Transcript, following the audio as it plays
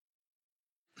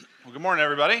Well, good morning,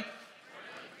 everybody.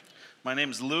 My name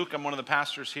is Luke. I'm one of the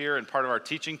pastors here and part of our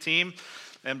teaching team.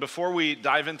 And before we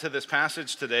dive into this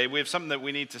passage today, we have something that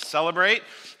we need to celebrate.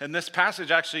 And this passage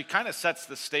actually kind of sets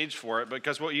the stage for it,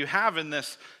 because what you have in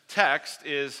this text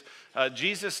is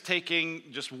Jesus taking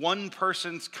just one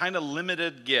person's kind of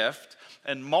limited gift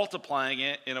and multiplying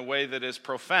it in a way that is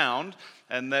profound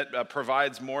and that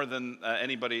provides more than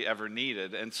anybody ever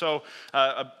needed. And so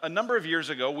a number of years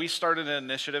ago, we started an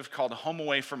initiative called Home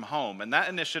Away from Home. And that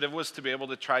initiative was to be able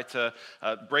to try to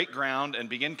break ground and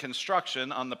begin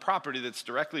construction on the property that's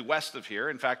directly west of here.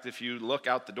 In fact, if you look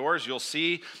out the doors, you'll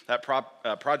see that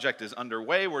project is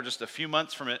underway. We're just a few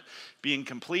months from it being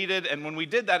completed. And when we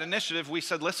did that initiative, we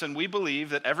said, listen, we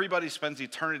believe that everybody spends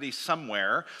eternity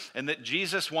somewhere and that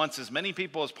Jesus wants as many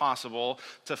people as possible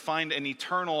to find an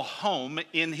eternal home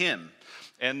in him.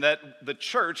 And that the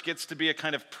church gets to be a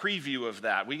kind of preview of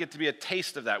that. We get to be a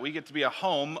taste of that. We get to be a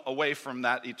home away from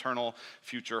that eternal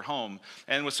future home.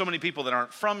 And with so many people that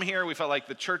aren't from here, we felt like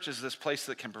the church is this place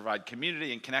that can provide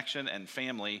community and connection and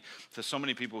family to so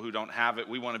many people who don't have it.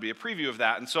 We want to be a preview of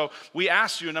that. And so we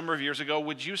asked you a number of years ago,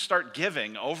 would you start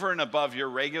giving over and above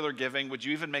your regular giving? Would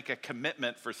you even make a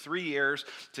commitment for 3 years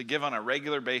to give on a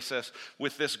regular basis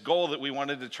with this goal that we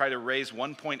wanted to try to raise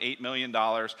 $1.8 million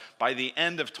by the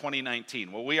end of 2019?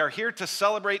 Well, we are here to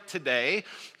celebrate today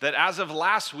that as of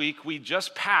last week, we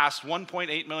just passed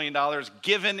 $1.8 million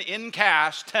given in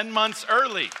cash 10 months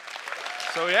early.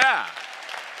 So yeah.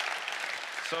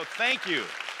 So thank you.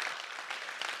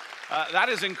 That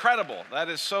is incredible. That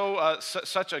is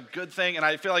such a good thing, and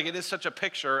I feel like it is such a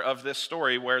picture of this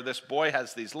story where this boy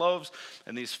has these loaves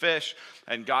and these fish,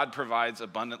 and God provides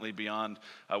abundantly beyond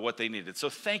what they needed. So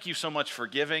thank you so much for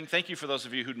giving. Thank you for those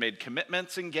of you who'd made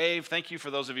commitments and gave. Thank you for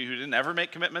those of you who didn't ever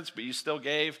make commitments, but you still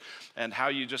gave, and how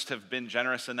you just have been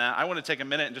generous in that. I want to take a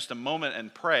minute in just a moment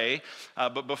and pray,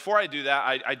 but before I do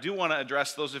that, I do want to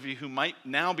address those of you who might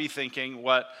now be thinking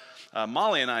what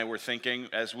Molly and I were thinking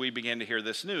as we began to hear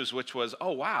this news, which was,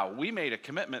 oh wow, we made a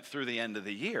commitment through the end of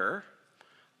the year.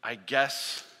 I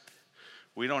guess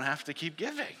we don't have to keep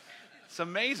giving. It's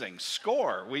amazing.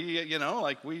 Score. We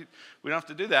don't have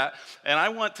to do that. And I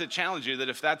want to challenge you that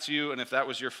if that's you and if that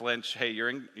was your flinch, hey, you're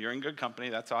in good company.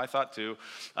 That's how I thought too.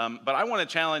 But I want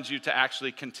to challenge you to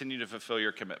actually continue to fulfill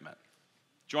your commitment.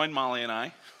 Join Molly and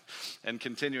I in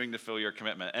continuing to fill your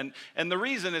commitment. And the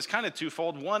reason is kind of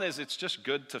twofold. One is it's just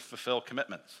good to fulfill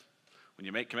commitments. When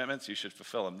you make commitments, you should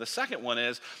fulfill them. The second one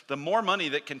is the more money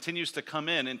that continues to come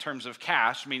in terms of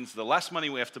cash means the less money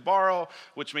we have to borrow,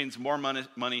 which means more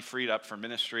money freed up for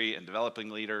ministry and developing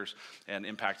leaders and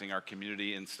impacting our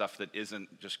community and stuff that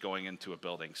isn't just going into a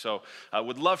building. So I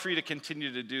would love for you to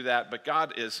continue to do that, but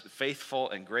God is faithful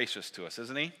and gracious to us,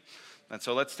 isn't he? And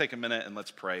so let's take a minute and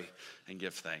let's pray and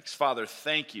give thanks. Father,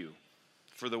 thank you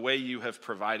for the way you have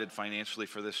provided financially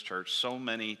for this church so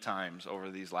many times over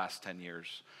these last 10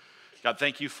 years. God,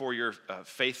 thank you for your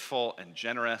faithful and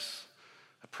generous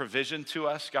provision to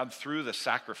us, God, through the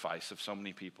sacrifice of so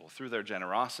many people, through their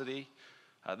generosity.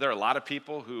 There are a lot of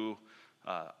people who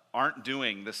aren't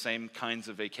doing the same kinds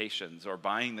of vacations or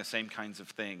buying the same kinds of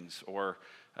things, or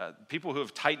people who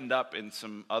have tightened up in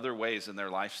some other ways in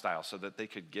their lifestyle so that they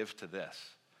could give to this.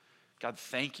 God,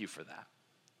 thank you for that.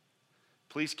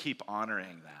 Please keep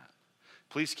honoring that.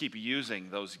 Please keep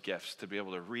using those gifts to be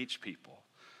able to reach people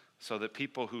so that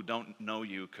people who don't know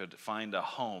you could find a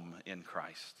home in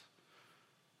Christ.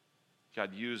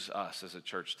 God, use us as a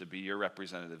church to be your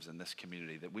representatives in this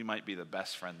community, that we might be the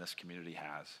best friend this community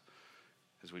has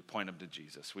as we point them to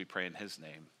Jesus. We pray in his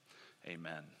name.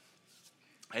 Amen.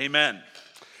 Amen.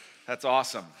 That's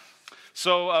awesome.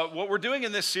 So what we're doing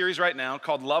in this series right now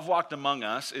called Love Walked Among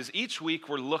Us is each week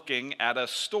we're looking at a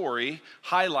story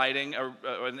highlighting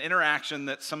an interaction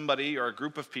that somebody or a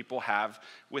group of people have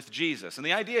with Jesus. And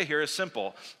the idea here is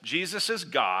simple. Jesus is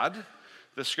God.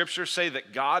 The scriptures say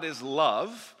that God is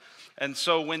love. And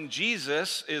so when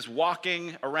Jesus is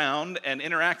walking around and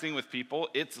interacting with people,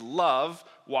 it's love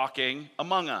walking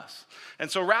among us. And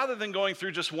so rather than going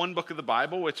through just one book of the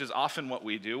Bible, which is often what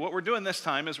we do, what we're doing this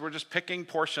time is we're just picking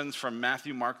portions from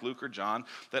Matthew, Mark, Luke, or John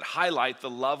that highlight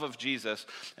the love of Jesus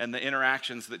and the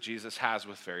interactions that Jesus has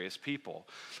with various people.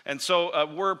 And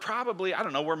so we're probably,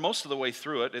 we're most of the way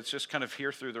through it. It's just kind of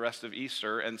here through the rest of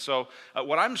Easter. And so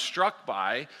what I'm struck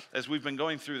by as we've been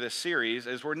going through this series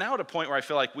is we're now at a point where I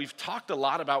feel like we've talked a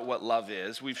lot about what love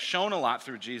is. We've shown a lot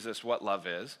through Jesus what love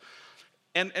is.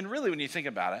 And really, when you think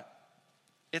about it,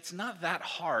 it's not that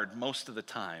hard most of the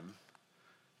time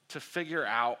to figure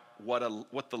out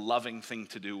what the loving thing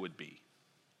to do would be.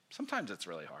 Sometimes it's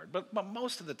really hard, but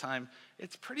most of the time,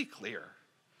 it's pretty clear.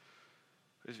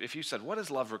 If you said, what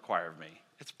does love require of me?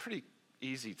 It's pretty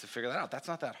easy to figure that out. That's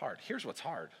not that hard. Here's what's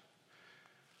hard.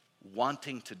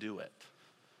 Wanting to do it.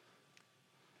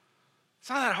 It's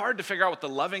not that hard to figure out what the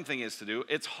loving thing is to do.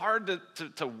 It's hard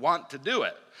to want to do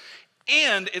it.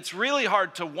 And it's really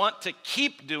hard to want to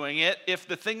keep doing it if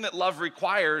the thing that love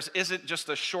requires isn't just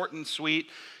a short and sweet,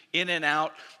 in and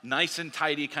out, nice and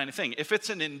tidy kind of thing. If it's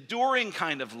an enduring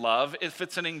kind of love, if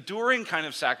it's an enduring kind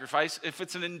of sacrifice, if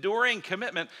it's an enduring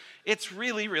commitment, it's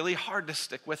really, really hard to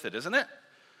stick with it, isn't it?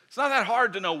 It's not that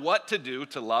hard to know what to do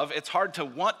to love. It's hard to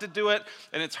want to do it,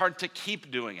 and it's hard to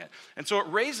keep doing it. And so it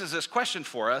raises this question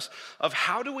for us of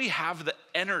how do we have the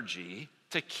energy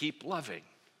to keep loving?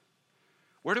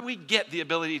 Where do we get the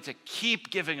ability to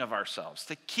keep giving of ourselves,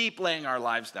 to keep laying our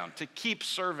lives down, to keep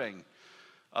serving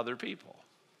other people?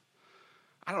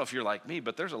 I don't know if you're like me,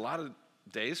 but there's a lot of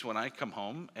days when I come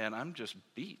home and I'm just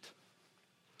beat.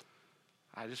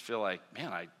 I just feel like,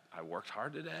 man, I worked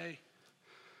hard today.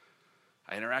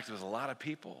 I interacted with a lot of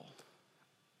people.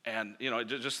 And,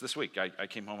 just this week, I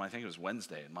came home, I think it was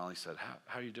Wednesday, and Molly said,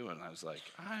 how are you doing? And I was like,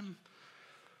 I'm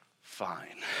fine.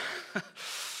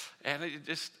 And it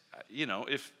just,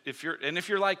 if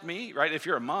you're like me, right, if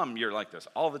you're a mom, you're like this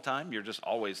all the time. You're just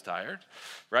always tired,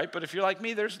 right? But if you're like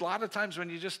me, there's a lot of times when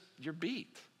you're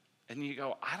beat. And you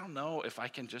go, I don't know if I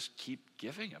can just keep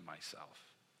giving of myself.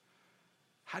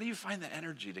 How do you find the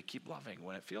energy to keep loving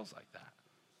when it feels like that?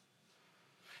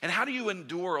 And how do you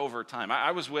endure over time? I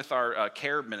was with our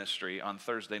care ministry on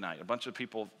Thursday night, a bunch of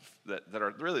people that are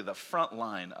really the front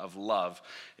line of love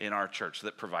in our church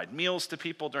that provide meals to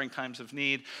people during times of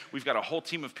need. We've got a whole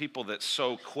team of people that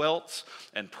sew quilts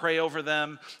and pray over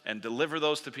them and deliver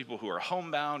those to people who are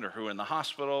homebound or who are in the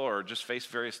hospital or just face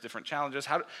various different challenges.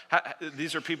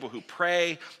 These are people who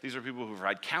pray. These are people who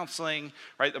provide counseling,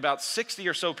 right? About 60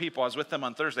 or so people, I was with them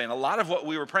on Thursday, and a lot of what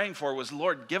we were praying for was,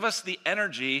 Lord, give us the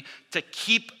energy to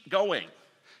keep going.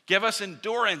 Give us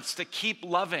endurance to keep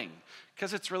loving,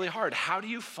 because it's really hard. How do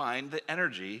you find the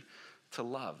energy to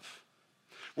love?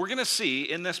 We're going to see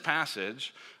in this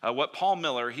passage what Paul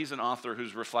Miller, he's an author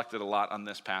who's reflected a lot on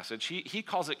this passage. He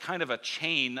calls it kind of a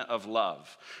chain of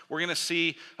love. We're going to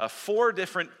see 4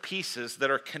 different pieces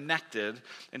that are connected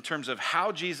in terms of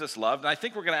how Jesus loved. And I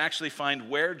think we're going to actually find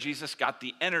where Jesus got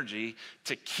the energy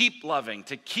to keep loving,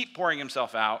 to keep pouring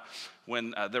himself out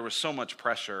when there was so much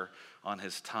pressure on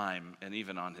his time and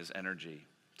even on his energy.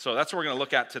 So that's what we're going to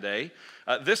look at today.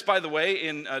 This, by the way,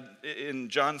 in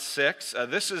John 6,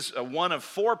 this is one of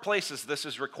 4 places this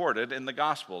is recorded in the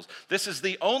Gospels. This is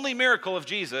the only miracle of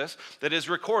Jesus that is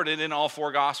recorded in all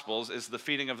 4 Gospels, is the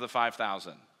feeding of the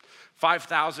 5,000.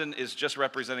 5,000 is just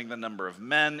representing the number of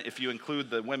men. If you include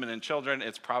the women and children,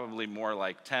 it's probably more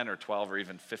like 10 or 12 or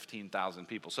even 15,000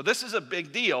 people. So this is a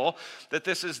big deal that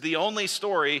this is the only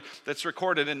story that's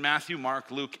recorded in Matthew,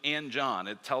 Mark, Luke, and John.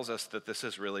 It tells us that this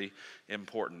is really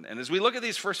important. And as we look at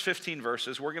these first 15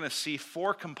 verses, we're going to see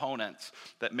 4 components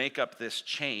that make up this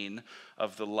chain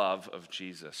of the love of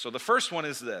Jesus. So the first one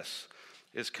is this,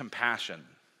 is compassion.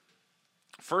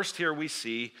 First here we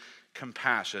see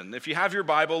compassion. If you have your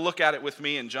Bible, look at it with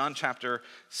me in John chapter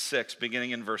 6,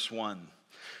 beginning in verse 1.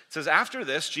 It says, after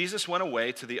this, Jesus went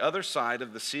away to the other side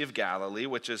of the Sea of Galilee,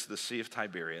 which is the Sea of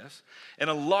Tiberias, and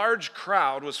a large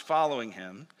crowd was following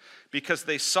him because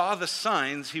they saw the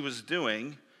signs he was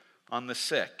doing on the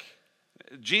sick.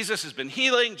 Jesus has been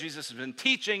healing, Jesus has been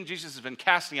teaching, Jesus has been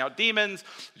casting out demons,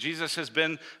 Jesus has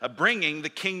been bringing the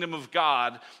kingdom of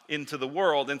God into the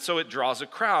world, and so it draws a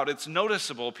crowd. It's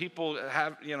noticeable. People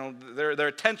have, their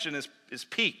attention is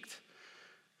piqued.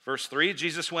 Verse 3,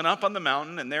 Jesus went up on the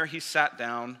mountain, and there he sat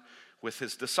down with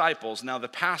his disciples. Now the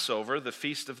Passover, the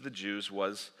feast of the Jews,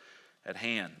 was at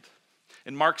hand.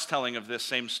 In Mark's telling of this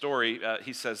same story,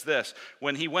 he says this,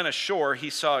 when he went ashore, he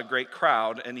saw a great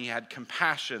crowd, and he had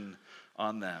compassion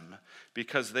on them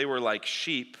because they were like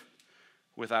sheep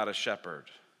without a shepherd.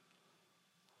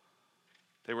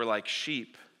 They were like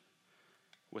sheep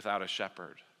without a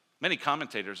shepherd. Many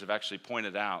commentators have actually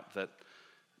pointed out that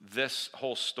this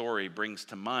whole story brings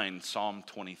to mind Psalm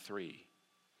 23.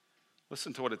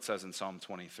 Listen to what it says in Psalm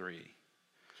 23.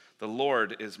 The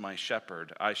Lord is my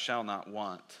shepherd, I shall not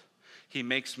want. He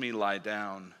makes me lie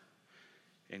down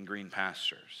in green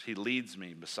pastures. He leads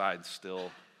me beside still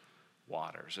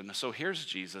waters. And so here's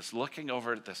Jesus looking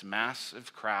over at this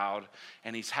massive crowd,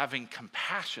 and he's having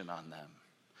compassion on them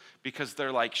because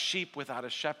they're like sheep without a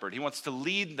shepherd. He wants to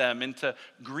lead them into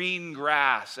green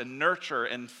grass and nurture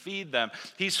and feed them.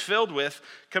 He's filled with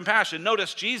compassion.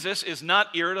 Notice Jesus is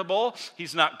not irritable.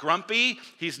 He's not grumpy.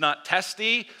 He's not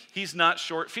testy. He's not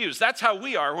short-fused. That's how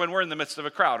we are when we're in the midst of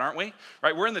a crowd, aren't we?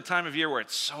 Right? We're in the time of year where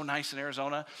it's so nice in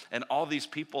Arizona and all these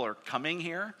people are coming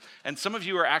here. And some of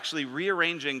you are actually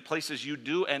rearranging places you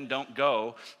do and don't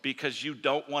go because you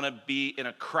don't want to be in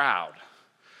a crowd.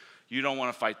 You don't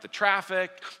want to fight the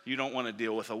traffic. You don't want to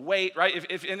deal with a wait, right?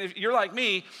 If you're like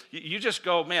me, you just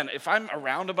go, man, if I'm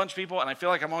around a bunch of people and I feel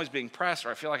like I'm always being pressed or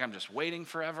I feel like I'm just waiting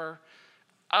forever,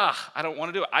 I don't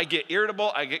want to do it. I get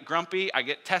irritable, I get grumpy, I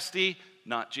get testy,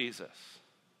 not Jesus.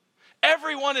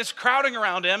 Everyone is crowding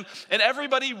around him and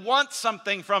everybody wants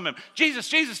something from him. Jesus,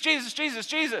 Jesus, Jesus, Jesus,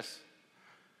 Jesus.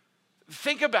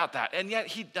 Think about that. And yet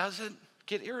he doesn't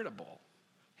get irritable.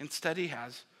 Instead, he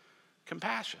has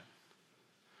compassion.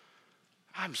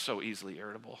 I'm so easily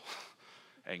irritable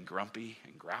and grumpy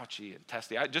and grouchy and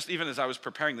testy. Even as I was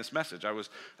preparing this message, I was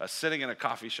sitting in a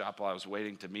coffee shop while I was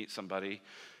waiting to meet somebody,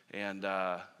 and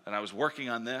I was working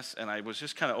on this, and I was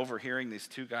just kind of overhearing these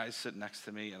two guys sitting next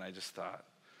to me, and I just thought,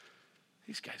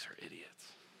 these guys are idiots.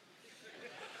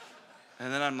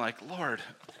 And then I'm like, Lord,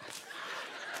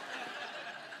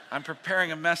 I'm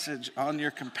preparing a message on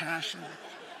your compassion.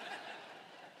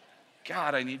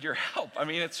 God, I need your help. I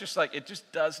mean, it's just like, it just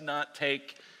does not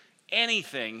take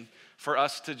anything for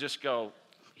us to just go,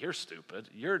 you're stupid,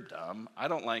 you're dumb, I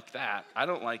don't like that, I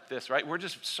don't like this, right? We're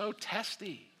just so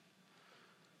testy.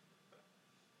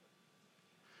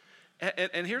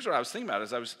 And here's what I was thinking about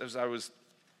as I was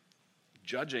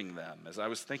judging them, as I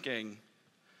was thinking,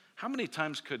 how many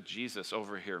times could Jesus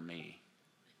overhear me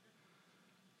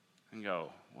and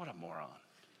go, what a moron?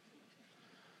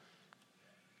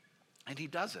 And he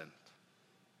doesn't.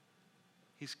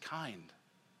 He's kind.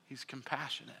 He's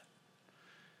compassionate.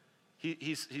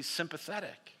 He's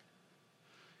sympathetic.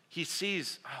 He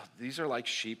sees, these are like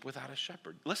sheep without a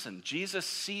shepherd. Listen, Jesus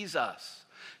sees us.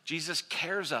 Jesus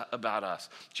cares about us.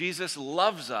 Jesus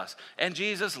loves us. And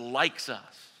Jesus likes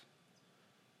us.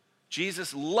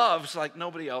 Jesus loves like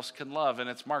nobody else can love, and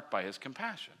it's marked by his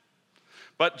compassion.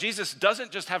 But Jesus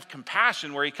doesn't just have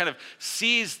compassion where he kind of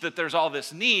sees that there's all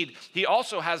this need. He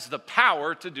also has the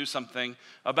power to do something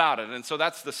about it. And so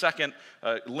that's the second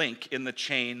link in the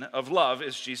chain of love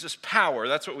is Jesus' power.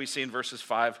 That's what we see in verses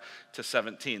 5 to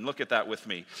 17. Look at that with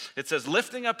me. It says,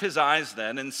 lifting up his eyes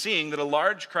then and seeing that a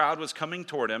large crowd was coming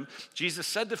toward him, Jesus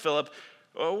said to Philip,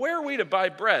 where are we to buy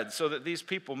bread so that these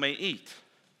people may eat?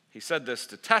 He said this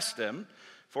to test him,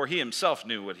 for he himself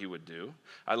knew what he would do.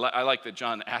 I like that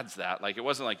John adds that. Like, it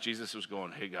wasn't like Jesus was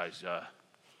going, hey guys,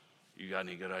 you got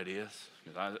any good ideas?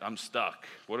 Because I'm stuck.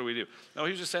 What do we do? No,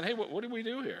 he was just saying, hey, what do we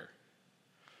do here?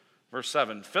 Verse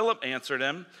 7, Philip answered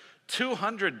him,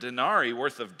 200 denarii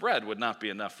worth of bread would not be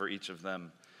enough for each of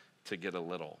them to get a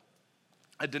little.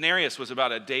 A denarius was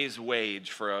about a day's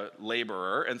wage for a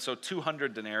laborer, and so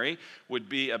 200 denarii would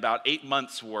be about 8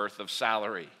 months' worth of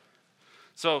salary.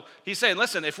 So he's saying,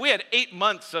 listen, if we had 8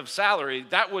 months of salary,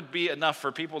 that would be enough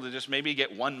for people to just maybe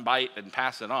get one bite and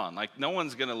pass it on. Like, no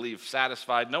one's going to leave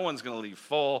satisfied. No one's going to leave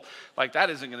full. Like, that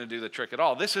isn't going to do the trick at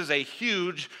all. This is a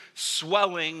huge,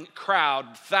 swelling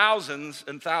crowd, thousands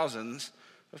and thousands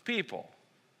of people.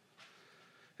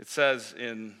 It says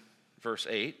in verse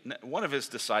 8, one of his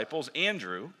disciples,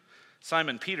 Andrew,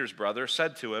 Simon Peter's brother,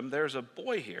 said to him, there's a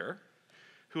boy here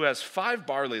who has 5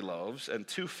 barley loaves and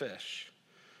 2 fish.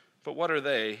 But what are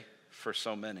they for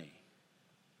so many?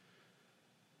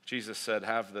 Jesus said,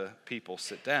 have the people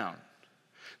sit down.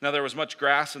 Now there was much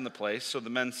grass in the place, so the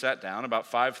men sat down, about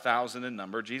 5,000 in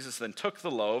number. Jesus then took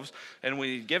the loaves, and when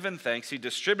he'd given thanks, he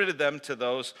distributed them to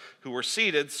those who were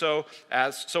seated, so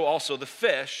also the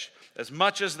fish, as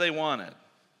much as they wanted.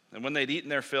 And when they'd eaten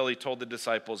their fill, he told the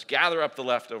disciples, gather up the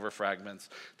leftover fragments,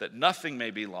 that nothing may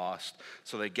be lost.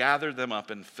 So they gathered them up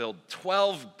and filled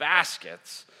 12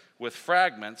 baskets with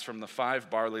fragments from the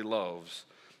 5 barley loaves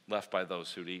left by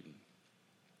those who'd eaten.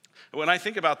 When I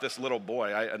think about this little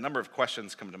boy, a number of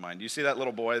questions come to mind. You see that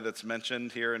little boy that's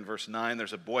mentioned here in verse 9?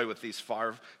 There's a boy with these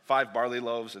 5 barley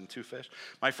loaves and 2 fish.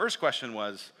 My first question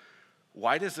was,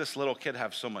 why does this little kid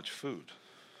have so much food?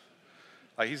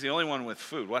 Like, he's the only one with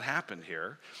food. What happened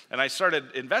here? And I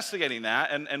started investigating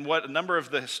that, and what a number of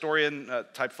the historian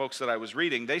type folks that I was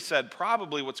reading, they said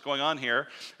probably what's going on here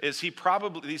is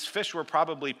these fish were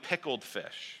probably pickled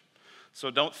fish. So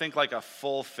don't think like a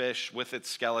full fish with its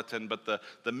skeleton, but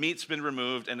the meat's been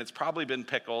removed and it's probably been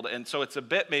pickled, and so it's a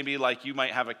bit maybe like you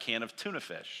might have a can of tuna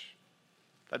fish.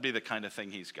 That'd be the kind of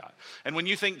thing he's got. And when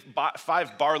you think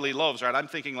 5 barley loaves, right, I'm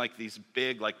thinking like these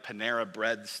big, like Panera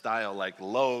Bread style, like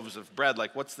loaves of bread.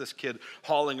 Like, what's this kid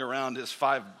hauling around his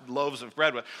 5 loaves of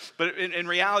bread with? But in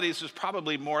reality, this is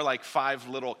probably more like 5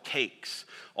 little cakes,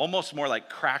 almost more like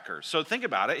crackers. So think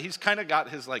about it. He's kind of got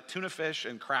his like tuna fish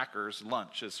and crackers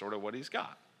lunch is sort of what he's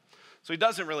got. So he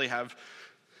doesn't really have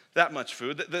that much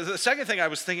food. The second thing I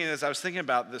was thinking as I was thinking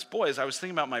about this boy is I was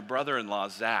thinking about my brother-in-law,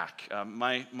 Zach.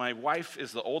 My wife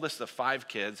is the oldest of 5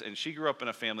 kids, and she grew up in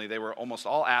a family. They were almost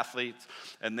all athletes,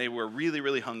 and they were really,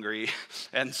 really hungry.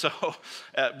 And so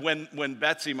when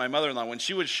Betsy, my mother-in-law, when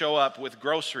she would show up with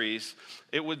groceries,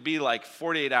 it would be like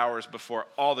 48 hours before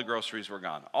all the groceries were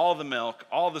gone. All the milk,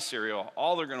 all the cereal,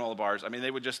 all the granola bars. I mean,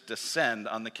 they would just descend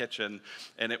on the kitchen,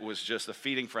 and it was just a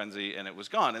feeding frenzy, and it was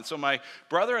gone. And so my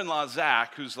brother-in-law,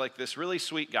 Zach, who's like this really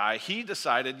sweet guy, he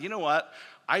decided, you know what?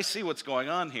 I see what's going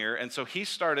on here. And so he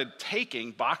started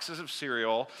taking boxes of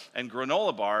cereal and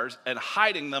granola bars and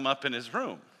hiding them up in his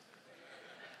room.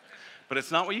 But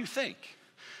it's not what you think.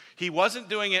 He wasn't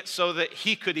doing it so that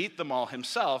he could eat them all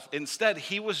himself. Instead,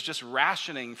 he was just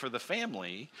rationing for the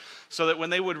family so that when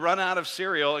they would run out of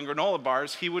cereal and granola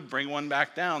bars, he would bring one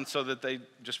back down so that they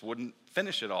just wouldn't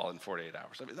finish it all in 48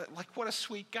 hours. I mean, like, what a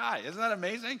sweet guy. Isn't that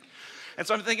amazing? And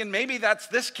so I'm thinking maybe that's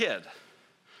this kid.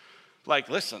 Like,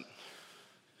 listen,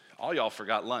 all y'all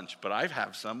forgot lunch, but I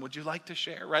have some. Would you like to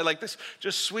share? Right? Like this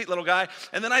just sweet little guy.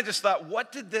 And then I just thought,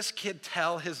 what did this kid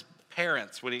tell his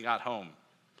parents when he got home?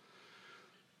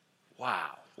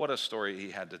 Wow, what a story he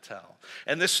had to tell.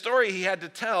 And this story he had to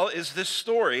tell is this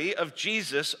story of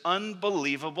Jesus'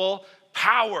 unbelievable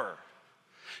power.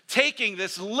 Taking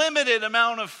this limited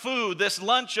amount of food, this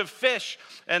lunch of fish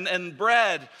and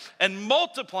bread, and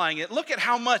multiplying it. Look at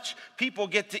how much people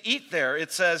get to eat there.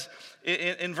 It says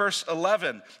in verse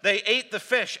 11, they ate the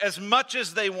fish as much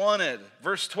as they wanted.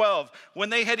 Verse 12, when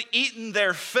they had eaten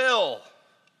their fill.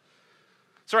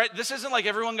 So, right, this isn't like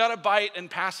everyone got a bite and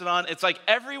passed it on. It's like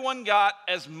everyone got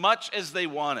as much as they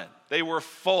wanted. They were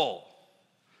full.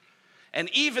 And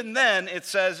even then, it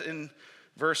says in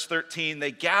verse 13,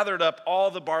 they gathered up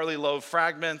all the barley loaf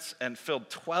fragments and filled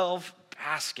 12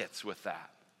 baskets with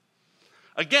that.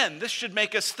 Again, this should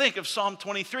make us think of Psalm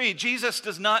 23. Jesus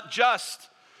does not just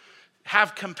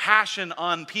have compassion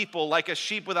on people like a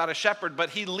sheep without a shepherd, but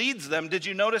he leads them. Did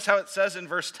you notice how it says in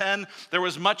verse 10, there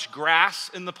was much grass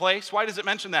in the place? Why does it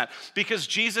mention that? Because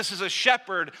Jesus is a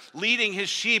shepherd leading his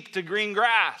sheep to green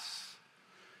grass.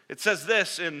 It says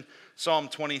this in Psalm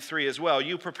 23 as well.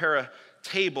 You prepare a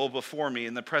table before me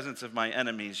in the presence of my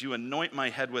enemies. You anoint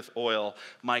my head with oil.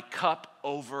 My cup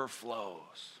overflows.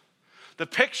 The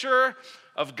picture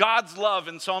of God's love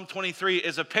in Psalm 23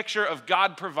 is a picture of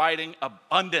God providing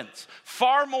abundance,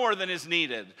 far more than is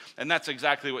needed. And that's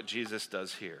exactly what Jesus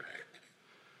does here.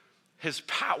 His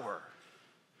power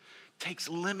takes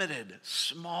limited,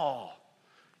 small,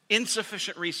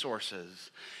 insufficient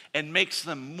resources and makes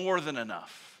them more than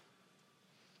enough.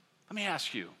 Let me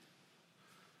ask you,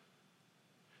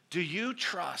 do you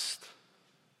trust?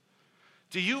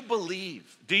 Do you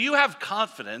believe? Do you have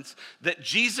confidence that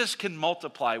Jesus can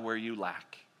multiply where you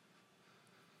lack?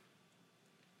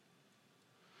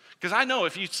 Because I know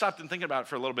if you stopped and think about it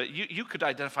for a little bit, you could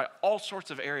identify all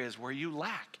sorts of areas where you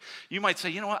lack. You might say,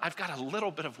 you know what, I've got a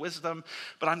little bit of wisdom,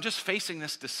 but I'm just facing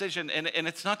this decision. And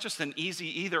it's not just an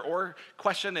easy either or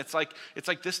question. It's like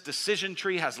this decision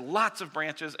tree has lots of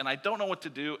branches and I don't know what to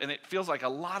do. And it feels like a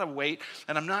lot of weight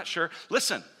and I'm not sure.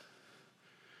 Listen.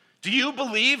 Do you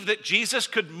believe that Jesus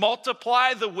could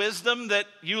multiply the wisdom that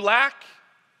you lack?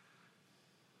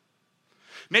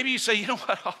 Maybe you say, you know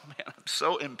what, oh man, I'm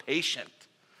so impatient.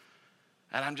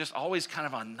 And I'm just always kind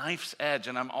of on knife's edge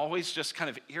and I'm always just kind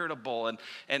of irritable.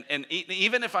 And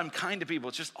even if I'm kind to people,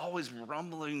 it's just always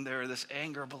rumbling there, this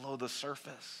anger below the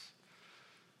surface.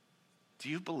 Do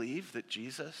you believe that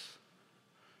Jesus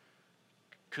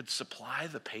could supply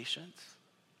the patience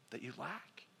that you lack?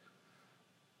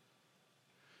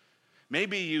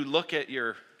 Maybe you look at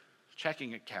your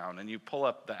checking account and you pull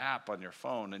up the app on your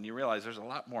phone and you realize there's a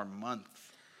lot more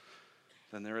month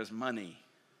than there is money.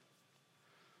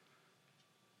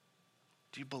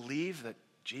 Do you believe that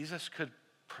Jesus could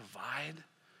provide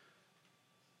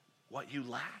what you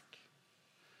lack?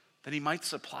 That he might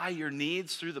supply your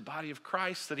needs through the body of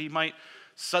Christ? That he might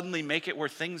suddenly make it where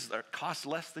things cost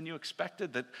less than you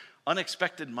expected? That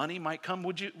unexpected money might come?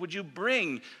 Would you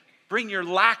bring your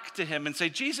lack to him and say,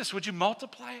 Jesus, would you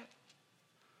multiply it?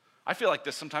 I feel like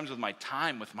this sometimes with my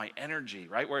time, with my energy,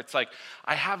 right? Where it's like,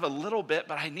 I have a little bit,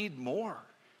 but I need more,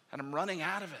 and I'm running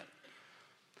out of it.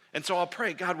 And so I'll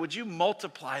pray, God, would you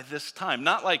multiply this time?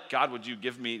 Not like, God, would you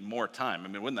give me more time? I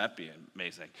mean, wouldn't that be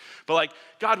amazing? But like,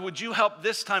 God, would you help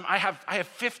this time? I have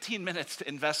 15 minutes to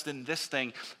invest in this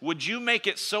thing. Would you make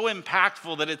it so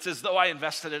impactful that it's as though I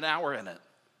invested an hour in it?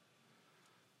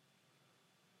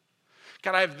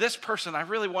 God, I have this person, I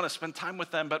really want to spend time with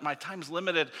them, but my time's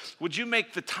limited. Would you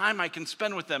make the time I can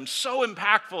spend with them so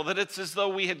impactful that it's as though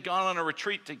we had gone on a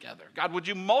retreat together? God, would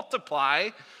you multiply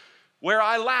where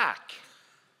I lack?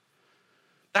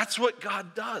 That's what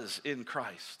God does in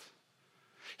Christ.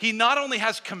 He not only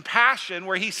has compassion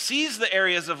where he sees the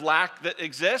areas of lack that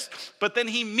exist, but then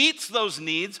he meets those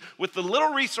needs with the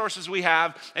little resources we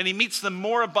have, and he meets them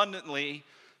more abundantly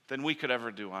than we could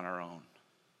ever do on our own.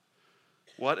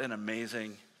 What an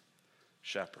amazing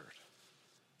shepherd.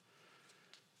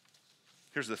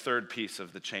 Here's the third piece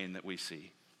of the chain that we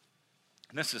see.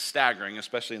 And this is staggering,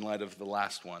 especially in light of the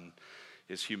last one,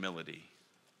 is humility.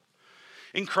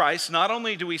 In Christ, not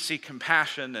only do we see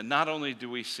compassion and not only do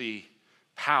we see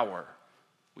power,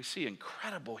 we see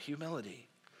incredible humility.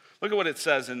 Look at what it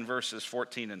says in verses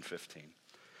 14 and 15.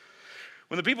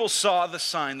 When the people saw the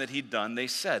sign that he'd done, they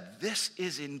said, "This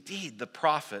is indeed the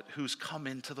prophet who's come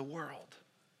into the world."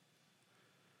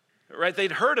 Right?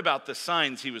 They'd heard about the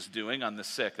signs he was doing on the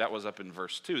sick. That was up in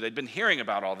verse 2. They'd been hearing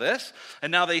about all this,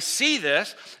 and now they see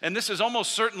this, and this is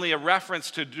almost certainly a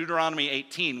reference to Deuteronomy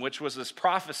 18, which was this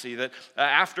prophecy that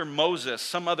after Moses,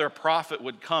 some other prophet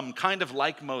would come, kind of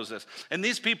like Moses. And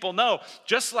these people know,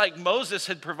 just like Moses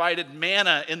had provided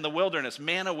manna in the wilderness,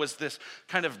 manna was this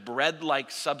kind of bread-like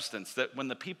substance that when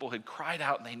the people had cried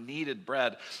out and they needed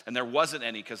bread, and there wasn't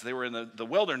any because they were in the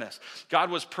wilderness, God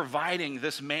was providing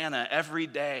this manna every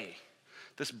day.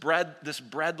 This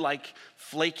bread-like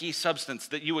flaky substance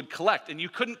that you would collect. And you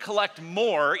couldn't collect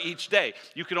more each day.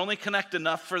 You could only collect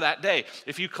enough for that day.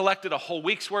 If you collected a whole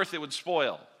week's worth, it would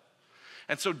spoil.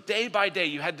 And so day by day,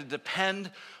 you had to depend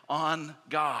on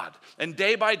God. And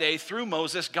day by day, through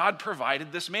Moses, God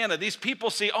provided this manna. These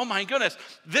people see, oh my goodness,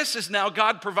 this is now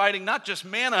God providing not just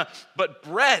manna, but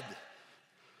bread.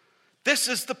 This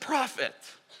is the prophet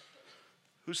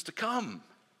who's to come.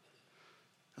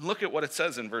 And look at what it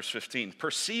says in verse 15.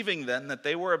 Perceiving then that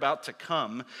they were about to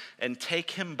come and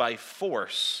take him by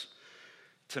force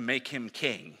to make him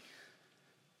king,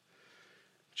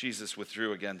 Jesus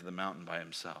withdrew again to the mountain by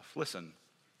himself. Listen,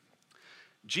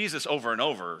 Jesus over and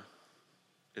over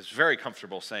is very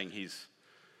comfortable saying he's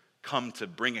come to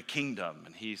bring a kingdom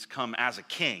and he's come as a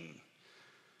king.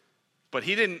 But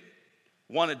he didn't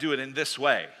want to do it in this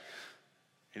way.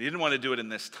 He didn't want to do it in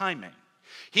this timing.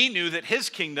 He knew that his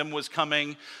kingdom was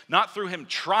coming not through him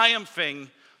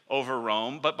triumphing over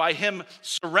Rome, but by him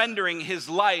surrendering his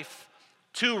life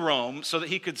to Rome so that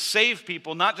he could save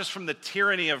people not just from the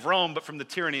tyranny of Rome, but from the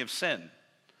tyranny of sin.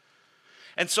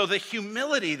 And so the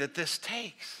humility that this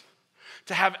takes,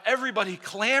 to have everybody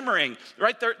clamoring,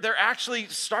 right? They're actually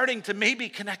starting to maybe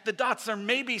connect the dots. They're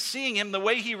maybe seeing him the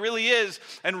way he really is.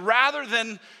 And rather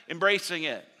than embracing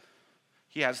it,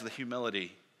 he has the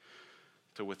humility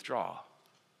to withdraw.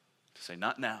 To say,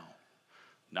 not now,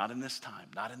 not in this time,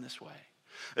 not in this way.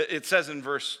 It says in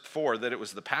verse 4 that it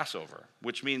was the Passover,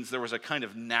 which means there was a kind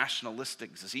of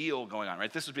nationalistic zeal going on,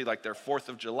 right? This would be like their 4th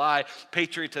of July.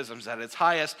 Patriotism's at its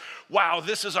highest. Wow,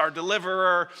 this is our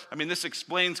deliverer. I mean, this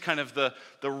explains kind of the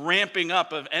ramping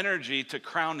up of energy to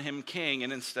crown him king,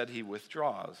 and instead he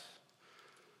withdraws.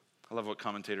 I love what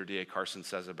commentator D.A. Carson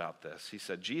says about this. He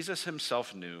said, Jesus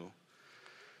himself knew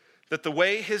that the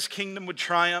way his kingdom would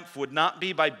triumph would not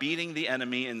be by beating the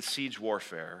enemy in siege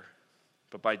warfare,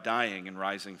 but by dying and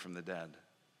rising from the dead.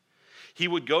 He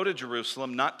would go to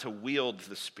Jerusalem not to wield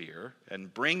the spear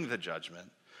and bring the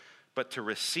judgment, but to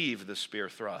receive the spear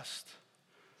thrust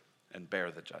and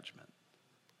bear the judgment.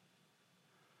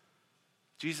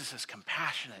 Jesus is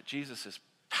compassionate, Jesus is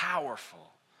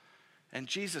powerful, and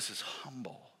Jesus is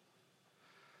humble.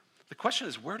 The question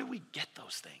is, where do we get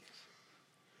those things?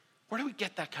 Where do we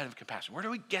get that kind of compassion? Where do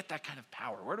we get that kind of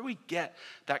power? Where do we get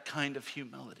that kind of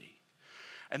humility?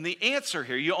 And the answer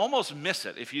here, you almost miss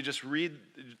it if you just read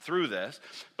through this,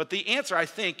 but the answer, I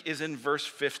think, is in verse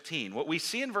 15. What we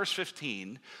see in verse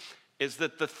 15 is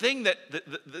that the thing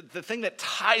that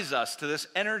ties us to this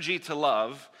energy to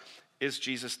love is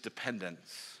Jesus'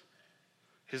 dependence.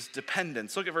 His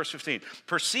dependence. Look at verse 15.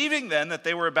 Perceiving then that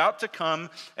they were about to come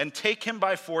and take him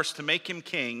by force to make him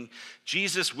king,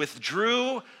 Jesus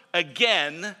withdrew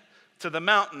again to the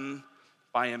mountain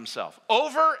by himself.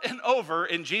 Over and over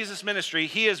in Jesus' ministry,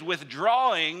 he is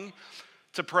withdrawing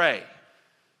to pray.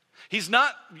 He's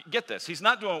not, get this, he's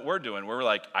not doing what we're doing. We're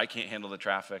like, I can't handle the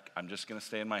traffic. I'm just going to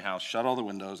stay in my house, shut all the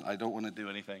windows. I don't want to do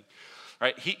anything.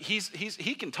 right?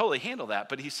 He can totally handle that,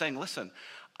 but he's saying, listen,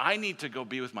 I need to go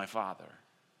be with my Father.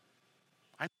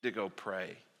 I need to go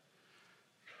pray.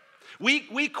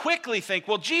 We quickly think,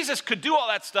 well, Jesus could do all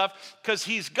that stuff because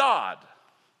he's God.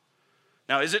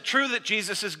 Now, is it true that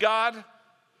Jesus is God?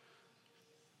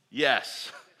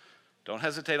 Yes. Don't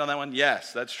hesitate on that one.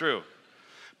 Yes, that's true.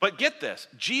 But get this,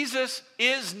 Jesus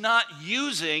is not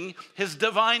using his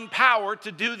divine power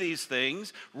to do these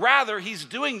things. Rather, he's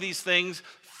doing these things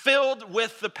filled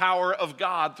with the power of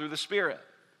God through the Spirit.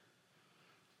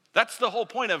 That's the whole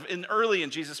point of early in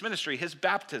Jesus' ministry, his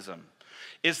baptism,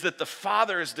 is that the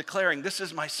Father is declaring, this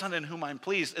is my Son in whom I'm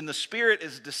pleased, and the Spirit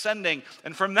is descending.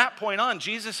 And from that point on,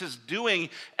 Jesus is doing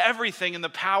everything in the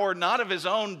power, not of his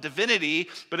own divinity,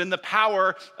 but in the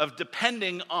power of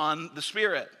depending on the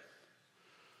Spirit.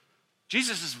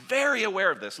 Jesus is very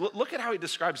aware of this. Look at how he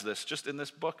describes this just in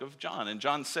this book of John. In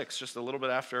John 6, just a little bit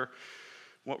after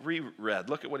what we read,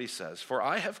 look at what he says. For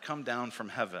I have come down from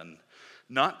heaven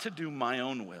not to do my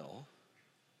own will,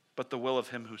 but the will of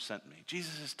him who sent me.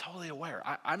 Jesus is totally aware.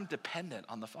 I'm dependent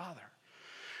on the Father.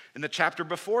 In the chapter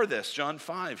before this, John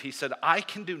 5, he said, I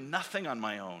can do nothing on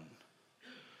my own.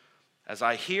 As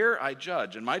I hear, I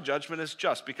judge, and my judgment is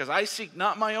just, because I seek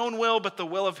not my own will, but the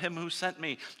will of him who sent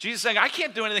me. Jesus is saying, I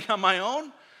can't do anything on my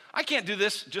own. I can't do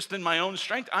this just in my own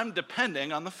strength. I'm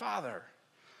depending on the Father.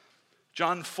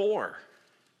 John 4,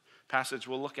 passage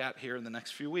we'll look at here in the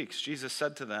next few weeks. Jesus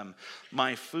said to them,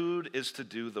 my food is to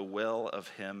do the will of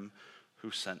him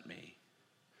who sent me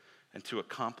and to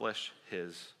accomplish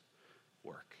his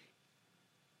work.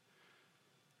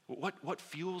 What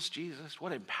fuels Jesus?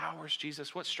 What empowers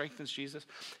Jesus? What strengthens Jesus?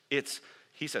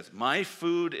 He says, my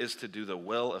food is to do the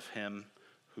will of him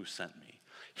who sent me.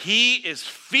 He is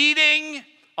feeding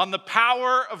on the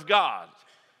power of God.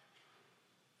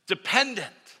 Dependent,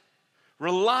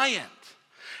 reliant.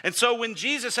 And so when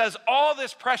Jesus has all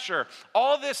this pressure,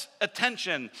 all this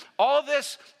attention, all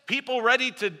this people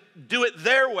ready to do it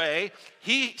their way,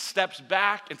 he steps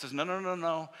back and says,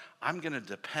 no, I'm going to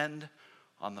depend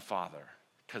on the Father.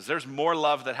 Because there's more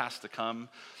love that has to come,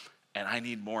 and I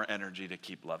need more energy to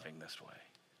keep loving this way.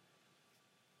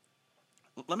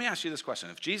 Let me ask you this question.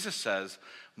 If Jesus says,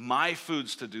 my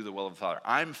food's to do the will of the Father,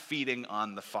 I'm feeding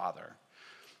on the Father.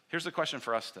 Here's the question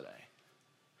for us today.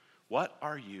 What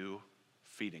are you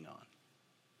feeding on?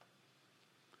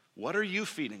 What are you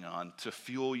feeding on to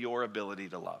fuel your ability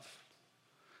to love?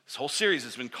 This whole series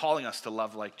has been calling us to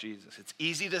love like Jesus. It's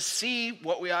easy to see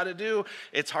what we ought to do.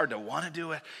 It's hard to want to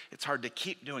do it. It's hard to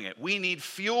keep doing it. We need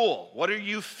fuel. What are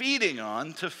you feeding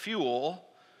on to fuel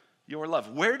your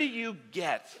love? Where do you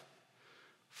get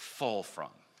full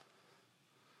from?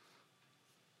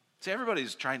 See,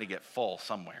 everybody's trying to get full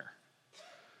somewhere.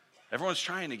 Everyone's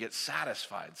trying to get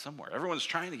satisfied somewhere. Everyone's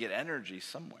trying to get energy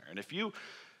somewhere. And if you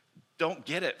don't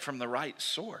get it from the right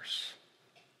source,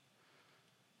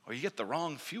 or you get the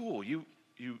wrong fuel, you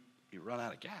run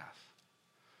out of gas.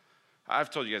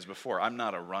 I've told you guys before, I'm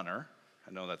not a runner.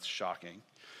 I know that's shocking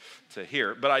to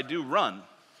hear, but I do run,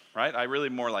 right? I really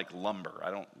more like lumber. I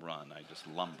don't run, I just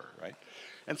lumber, right?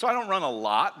 And so I don't run a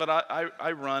lot, but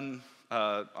I run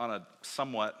on a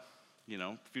somewhat,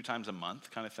 a few times a month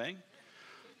kind of thing.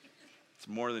 It's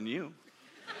more than you.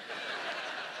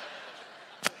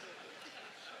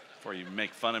 Before you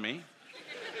make fun of me.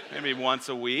 Maybe once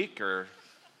a week or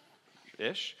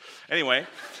ish. Anyway,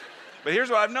 but here's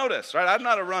what I've noticed, right? I'm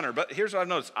not a runner, but here's what I've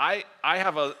noticed. I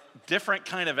have a different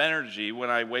kind of energy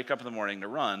when I wake up in the morning to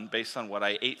run based on what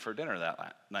I ate for dinner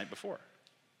that night before.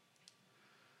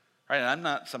 Right? And I'm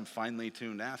not some finely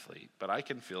tuned athlete, but I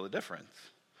can feel the difference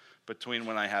between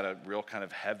when I had a real kind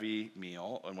of heavy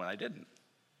meal and when I didn't.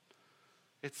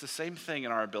 It's the same thing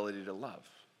in our ability to love.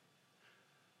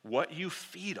 What you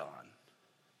feed on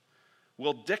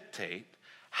will dictate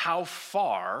how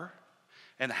far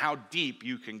and how deep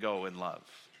you can go in love.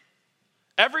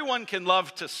 Everyone can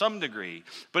love to some degree,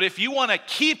 but if you want to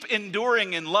keep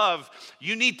enduring in love,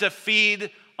 you need to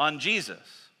feed on Jesus.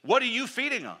 What are you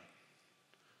feeding on?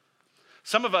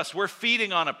 Some of us, we're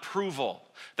feeding on approval.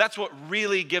 That's what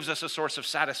really gives us a source of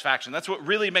satisfaction. That's what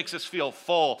really makes us feel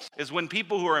full, is when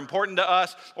people who are important to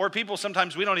us, or people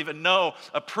sometimes we don't even know,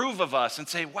 approve of us and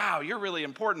say, wow, you're really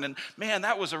important, and man,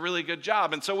 that was a really good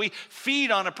job. And so we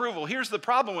feed on approval. Here's the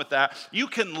problem with that. You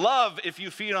can love if you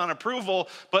feed on approval,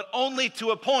 but only to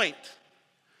a point.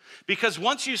 Because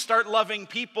once you start loving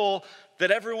people that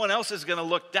everyone else is going to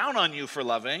look down on you for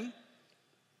loving,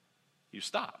 you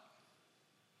stop.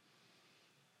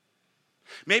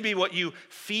 Maybe what you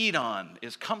feed on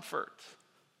is comfort.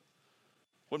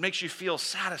 What makes you feel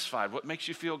satisfied, what makes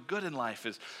you feel good in life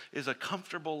is a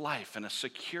comfortable life and a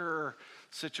secure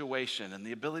situation and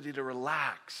the ability to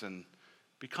relax and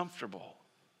be comfortable.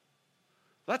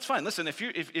 That's fine. Listen, if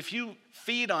you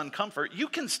feed on comfort, you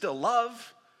can still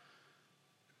love,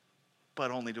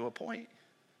 but only to a point.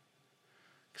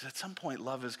 Because at some point,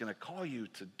 love is going to call you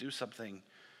to do something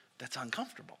that's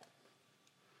uncomfortable.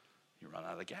 You run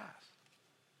out of gas.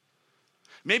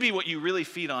 Maybe what you really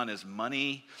feed on is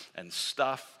money and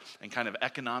stuff and kind of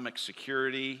economic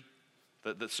security,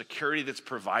 the security that's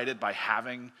provided by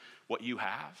having what you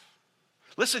have.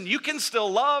 Listen, you can still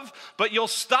love, but you'll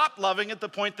stop loving at the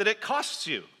point that it costs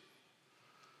you.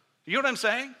 You know what I'm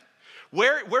saying?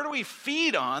 Where do we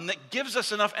feed on that gives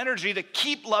us enough energy to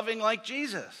keep loving like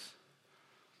Jesus?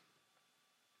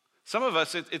 Some of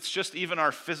us, it's just even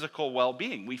our physical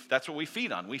well-being. That's what we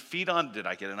feed on. We feed on, did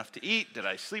I get enough to eat? Did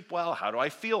I sleep well? How do I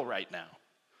feel right now?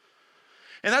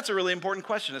 And that's a really important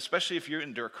question, especially if you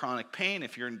endure chronic pain,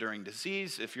 if you're enduring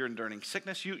disease, if you're enduring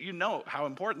sickness, you know how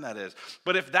important that is.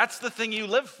 But if that's the thing you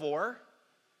live for,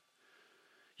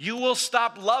 you will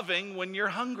stop loving when you're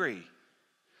hungry.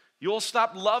 You'll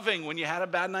stop loving when you had a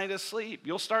bad night of sleep.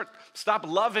 You'll stop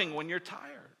loving when you're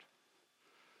tired.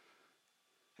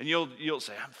 And you'll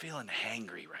say, I'm feeling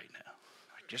hangry right now.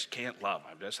 I just can't love.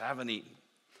 I just haven't eaten.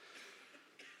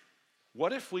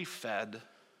 What if we fed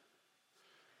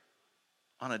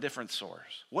on a different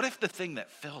source? What if the thing that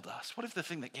filled us, what if the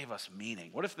thing that gave us meaning,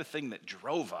 what if the thing that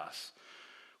drove us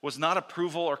was not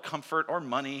approval or comfort or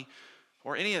money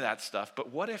or any of that stuff,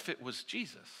 but what if it was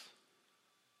Jesus?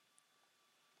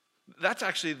 That's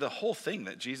actually the whole thing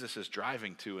that Jesus is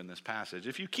driving to in this passage.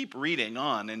 If you keep reading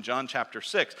on in John chapter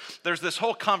 6, there's this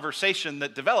whole conversation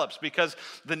that develops because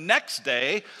the next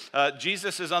day,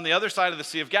 Jesus is on the other side of the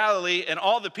Sea of Galilee and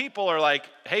all the people are like,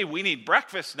 hey, we need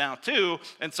breakfast now too.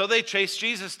 And so they chase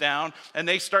Jesus down and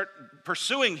they start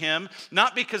pursuing him,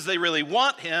 not because they really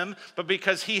want him, but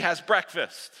because he has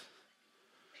breakfast.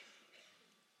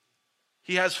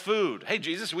 He has food. Hey,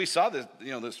 Jesus, we saw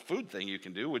this food thing you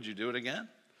can do. Would you do it again?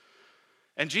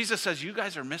 And Jesus says, you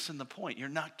guys are missing the point. You're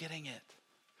not getting it.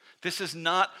 This is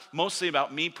not mostly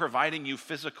about me providing you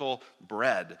physical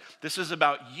bread. This is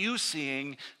about you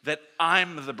seeing that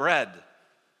I'm the bread.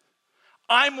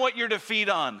 I'm what you're to feed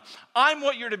on. I'm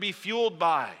what you're to be fueled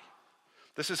by.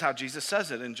 This is how Jesus says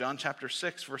it in John chapter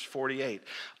 6, verse 48.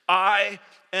 I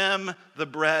am the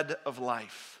bread of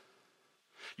life.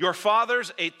 Your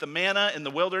fathers ate the manna in the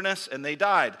wilderness and they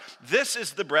died. This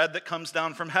is the bread that comes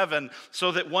down from heaven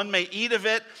so that one may eat of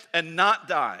it and not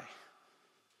die.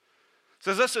 It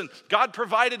says, listen, God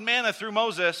provided manna through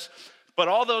Moses, but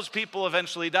all those people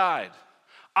eventually died.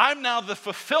 I'm now the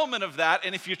fulfillment of that,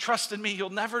 and if you trust in me, you'll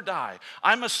never die.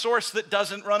 I'm a source that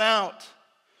doesn't run out.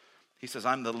 He says,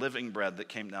 I'm the living bread that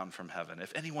came down from heaven.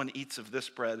 If anyone eats of this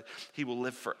bread, he will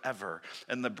live forever.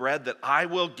 And the bread that I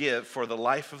will give for the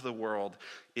life of the world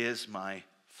is my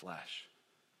flesh.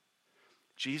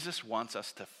 Jesus wants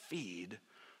us to feed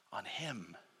on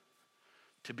him,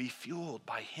 to be fueled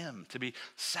by him, to be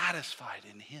satisfied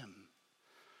in him.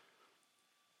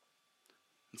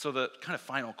 And so the kind of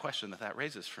final question that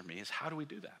raises for me is, how do we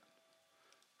do that?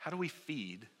 How do we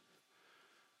feed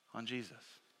on Jesus?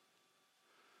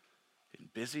 In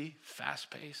busy,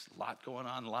 fast-paced, lot going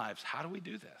on lives, how do we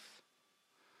do this?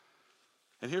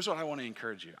 And here's what I want to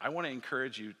encourage you. I want to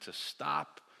encourage you to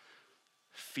stop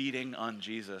feeding on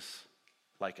Jesus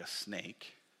like a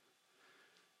snake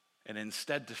and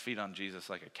instead to feed on Jesus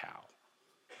like a cow.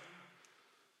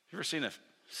 You ever seen a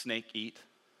snake eat?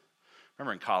 I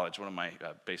remember in college, one of my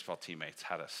baseball teammates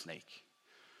had a snake.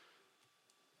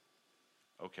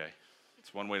 Okay.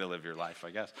 It's one way to live your life,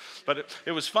 I guess. But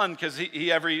it was fun because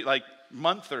he every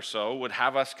month or so would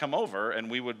have us come over and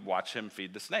we would watch him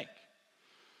feed the snake.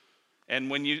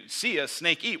 And when you see a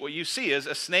snake eat, what you see is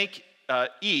a snake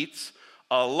eats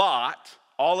a lot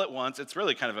all at once. It's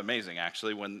really kind of amazing,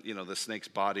 actually, when, the snake's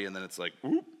body and then it's like,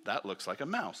 oop, that looks like a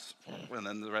mouse. And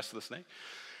then the rest of the snake.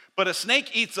 But a snake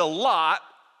eats a lot,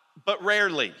 but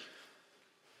rarely.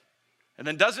 And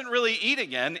then doesn't really eat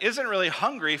again, isn't really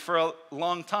hungry for a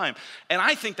long time. And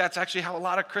I think that's actually how a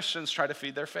lot of Christians try to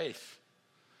feed their faith.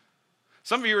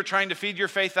 Some of you are trying to feed your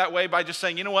faith that way by just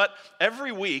saying, you know what,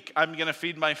 every week I'm going to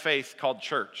feed my faith called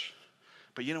church.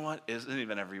 But you know what, it isn't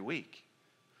even every week.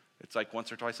 It's like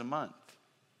once or twice a month.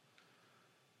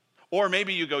 Or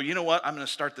maybe you go, you know what, I'm going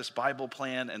to start this Bible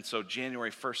plan, and so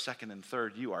January 1st, 2nd, and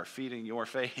 3rd, you are feeding your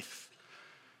faith.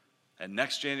 And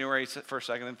next January 1st,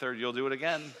 2nd, and 3rd, you'll do it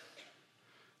again.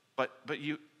 But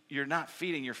you're not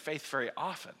feeding your faith very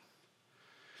often.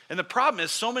 And the problem is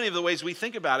so many of the ways we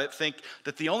think about it think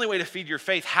that the only way to feed your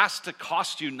faith has to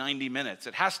cost you 90 minutes.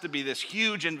 It has to be this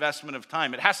huge investment of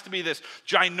time. It has to be this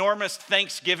ginormous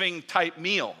Thanksgiving type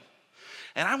meal.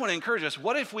 And I want to encourage us,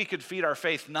 what if we could feed our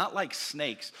faith not like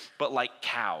snakes, but like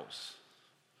cows?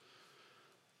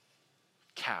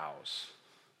 Cows.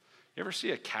 You ever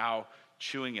see a cow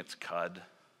chewing its cud?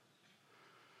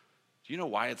 Do you know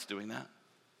why it's doing that?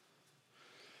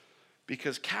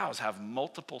 Because cows have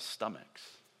multiple stomachs.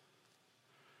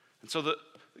 And so the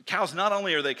cows, not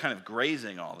only are they kind of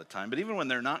grazing all the time, but even when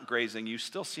they're not grazing, you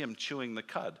still see them chewing the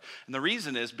cud. And the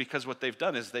reason is because what they've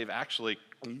done is they've actually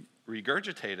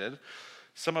regurgitated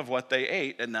some of what they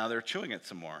ate, and now they're chewing it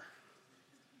some more.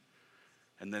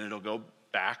 And then it'll go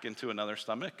back into another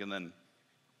stomach, and then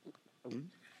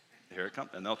here it comes,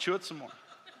 and they'll chew it some more.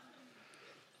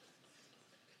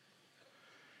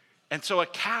 And so a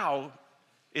cow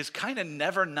is kind of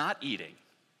never not eating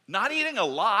a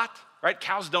lot, right?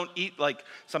 Cows don't eat like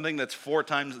something that's 4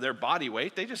 times their body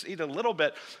weight. They just eat a little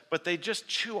bit, but they just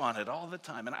chew on it all the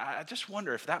time. And I just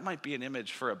wonder if that might be an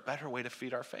image for a better way to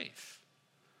feed our faith.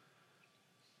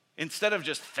 Instead of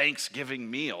just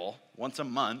Thanksgiving meal once a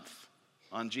month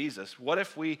on Jesus, what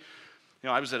if we,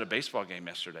 I was at a baseball game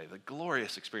yesterday, the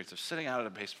glorious experience of sitting out at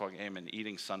a baseball game and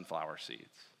eating sunflower seeds.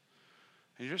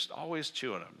 And you're just always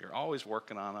chewing them. You're always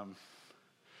working on them.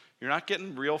 You're not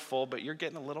getting real full, but you're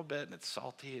getting a little bit, and it's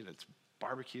salty, and it's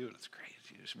barbecue, and it's great.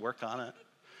 You just work on it.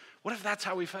 What if that's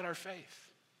how we fed our faith?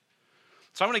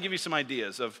 So I'm going to give you some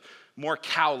ideas of more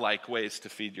cow-like ways to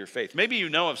feed your faith. Maybe you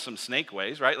know of some snake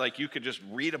ways, right? Like you could just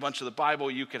read a bunch of the Bible.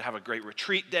 You could have a great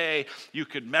retreat day. You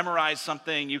could memorize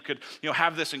something. You could,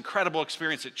 have this incredible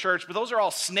experience at church. But those are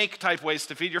all snake-type ways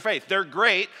to feed your faith. They're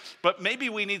great, but maybe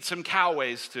we need some cow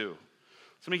ways too.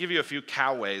 So let me give you a few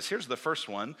cow ways. Here's the first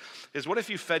one, is what if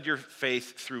you fed your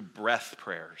faith through breath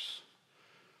prayers?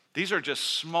 These are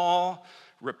just small,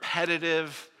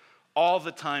 repetitive, all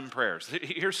the time prayers.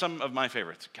 Here's some of my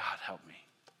favorites. God, help me.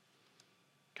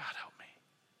 God, help me.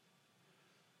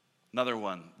 Another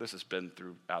one, this has been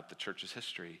throughout the church's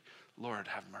history. Lord,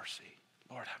 have mercy.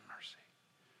 Lord, have mercy.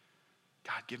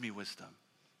 God, give me wisdom.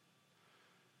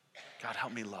 God,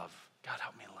 help me love. God,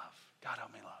 help me love. God,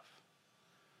 help me love.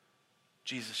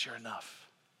 Jesus, you're enough.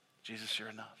 Jesus, you're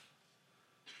enough.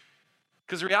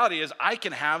 Because the reality is I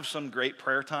can have some great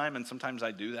prayer time, and sometimes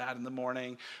I do that in the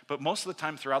morning, but most of the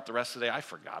time throughout the rest of the day, I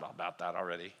forgot all about that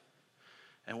already.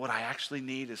 And what I actually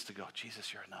need is to go,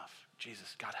 Jesus, you're enough.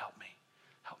 Jesus, God, help me.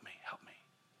 Help me, help me.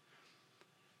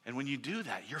 And when you do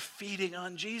that, you're feeding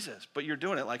on Jesus, but you're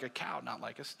doing it like a cow, not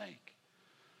like a snake.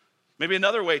 Maybe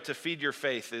another way to feed your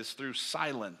faith is through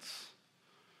silence.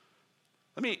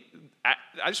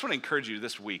 I just want to encourage you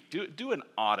this week, do an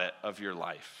audit of your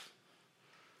life.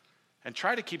 And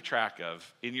try to keep track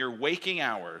of, in your waking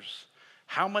hours,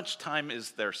 how much time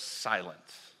is there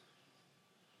silence?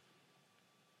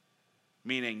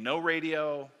 Meaning no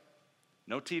radio,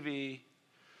 no TV,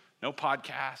 no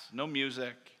podcast, no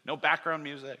music, no background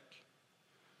music.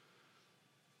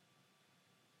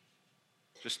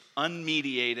 Just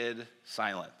unmediated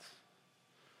silence.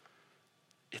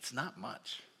 It's not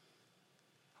much,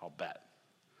 I'll bet.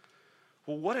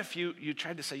 Well, what if you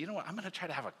tried to say, you know what, I'm going to try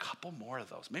to have a couple more of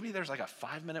those. Maybe there's like a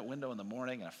 5-minute window in the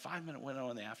morning and a 5-minute window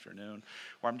in the afternoon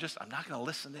where I'm not going to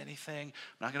listen to anything.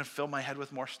 I'm not going to fill my head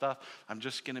with more stuff. I'm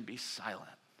just going to be silent.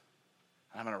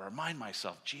 And I'm going to remind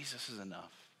myself, Jesus is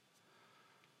enough.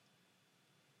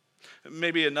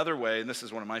 Maybe another way, and this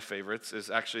is one of my favorites, is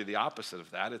actually the opposite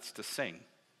of that. It's to sing.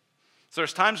 So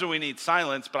there's times when we need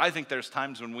silence, but I think there's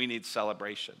times when we need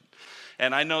celebration.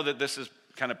 And I know that this is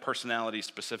kind of personality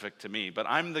specific to me, but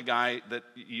I'm the guy that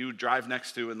you drive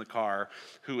next to in the car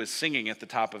who is singing at the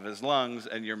top of his lungs,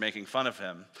 and you're making fun of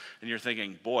him. And you're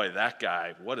thinking, boy, that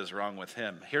guy, what is wrong with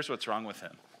him? Here's what's wrong with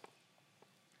him.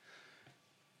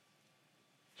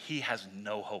 He has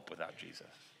no hope without Jesus.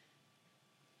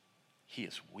 He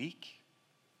is weak.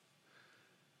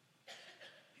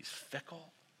 He's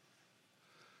fickle.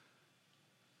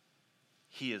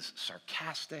 He is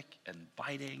sarcastic and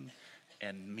biting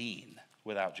and mean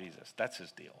without Jesus. That's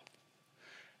his deal.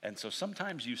 And so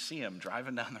sometimes you see him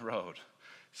driving down the road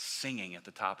singing at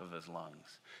the top of his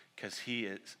lungs because he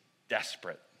is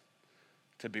desperate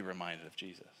to be reminded of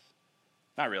Jesus.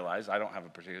 I realize I don't have a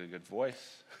particularly good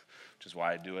voice, which is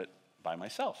why I do it by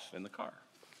myself in the car.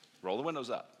 Roll the windows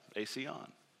up, AC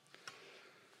on.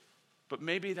 But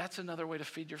maybe that's another way to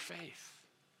feed your faith.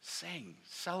 Sing,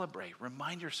 celebrate,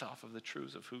 remind yourself of the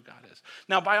truths of who God is.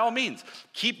 Now, by all means,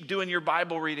 keep doing your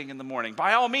Bible reading in the morning.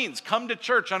 By all means, come to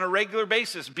church on a regular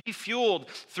basis. Be fueled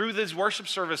through these worship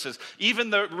services. Even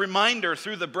the reminder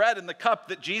through the bread and the cup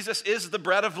that Jesus is the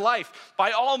bread of life. By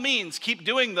all means, keep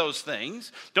doing those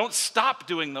things. Don't stop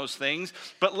doing those things,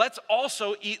 but let's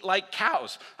also eat like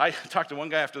cows. I talked to one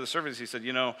guy after the service. He said,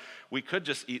 we could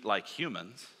just eat like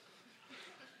humans.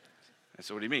 I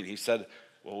said, what do you mean? He said,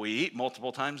 well, we eat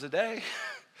multiple times a day. I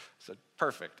said,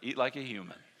 perfect, eat like a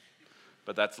human.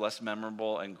 But that's less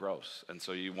memorable and gross, and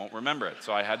so you won't remember it.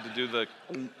 So I had to do the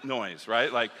noise,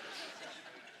 right? Like,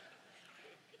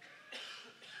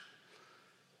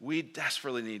 we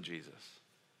desperately need Jesus.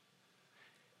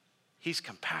 He's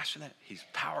compassionate, he's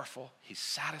powerful, he's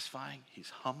satisfying, he's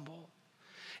humble.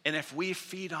 And if we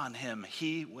feed on him,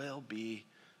 he will be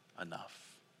enough.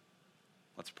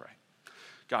 Let's pray.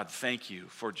 God, thank you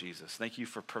for Jesus. Thank you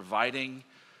for providing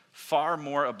far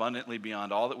more abundantly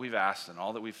beyond all that we've asked and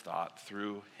all that we've thought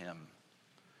through him.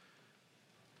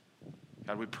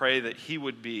 God, we pray that he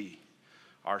would be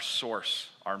our source,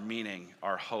 our meaning,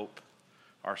 our hope,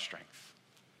 our strength.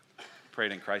 Pray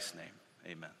it in Christ's name.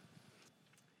 Amen.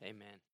 Amen.